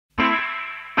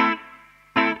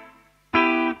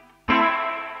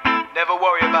Never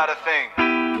worry about a thing,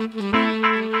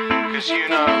 'cause you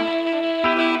know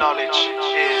knowledge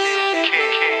is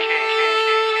king.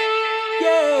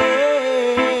 Yeah,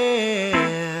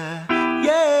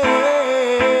 yeah,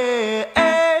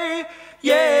 ay,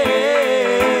 yeah,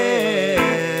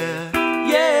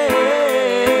 yeah,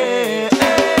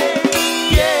 ay,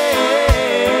 yeah,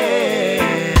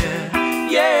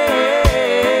 yeah,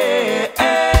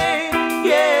 ay,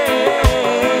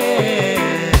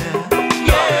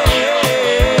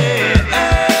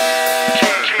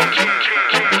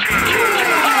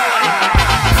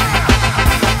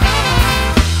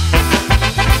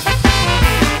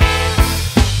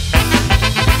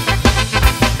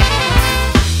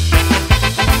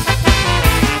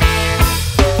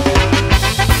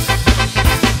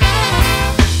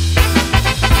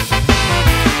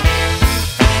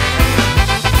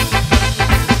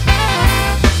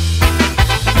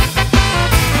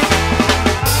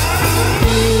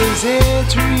 Is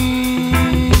it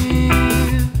real?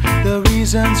 The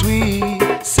reasons we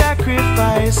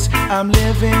sacrifice, I'm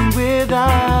living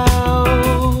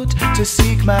without to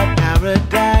seek my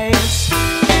paradise.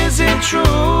 Is it true?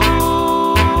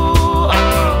 Oh,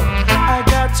 I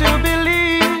got to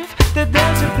believe that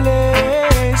there's a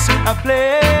place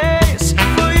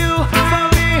for you, for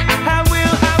me. I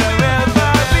will forever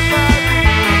be.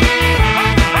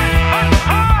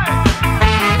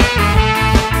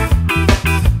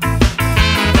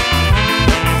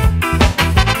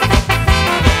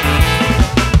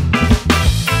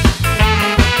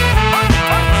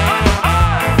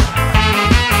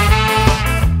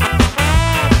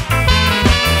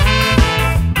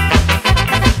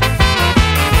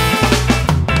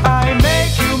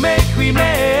 We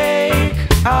make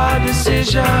our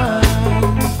decisions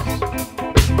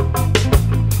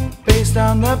based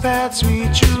on the paths we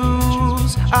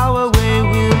choose. Our way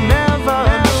will never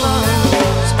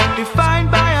lose. Defined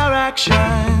by our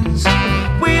actions,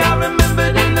 we are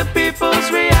remembered in the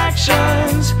people's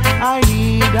reactions. I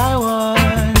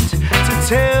want to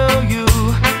tell you.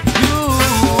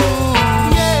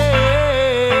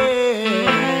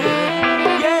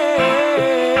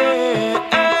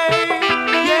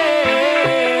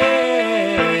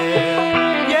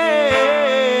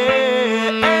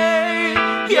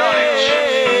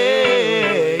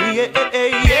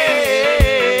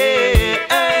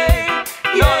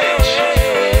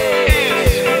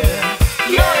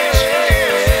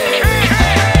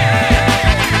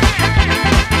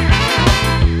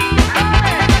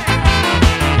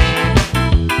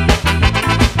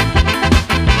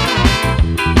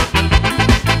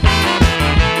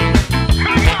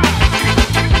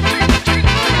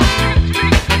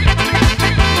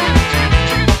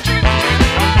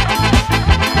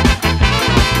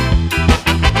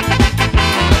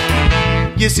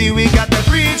 You see, we got the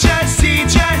preachers,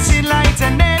 teachers,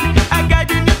 enlightenment. I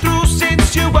guiding you through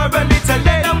since you were a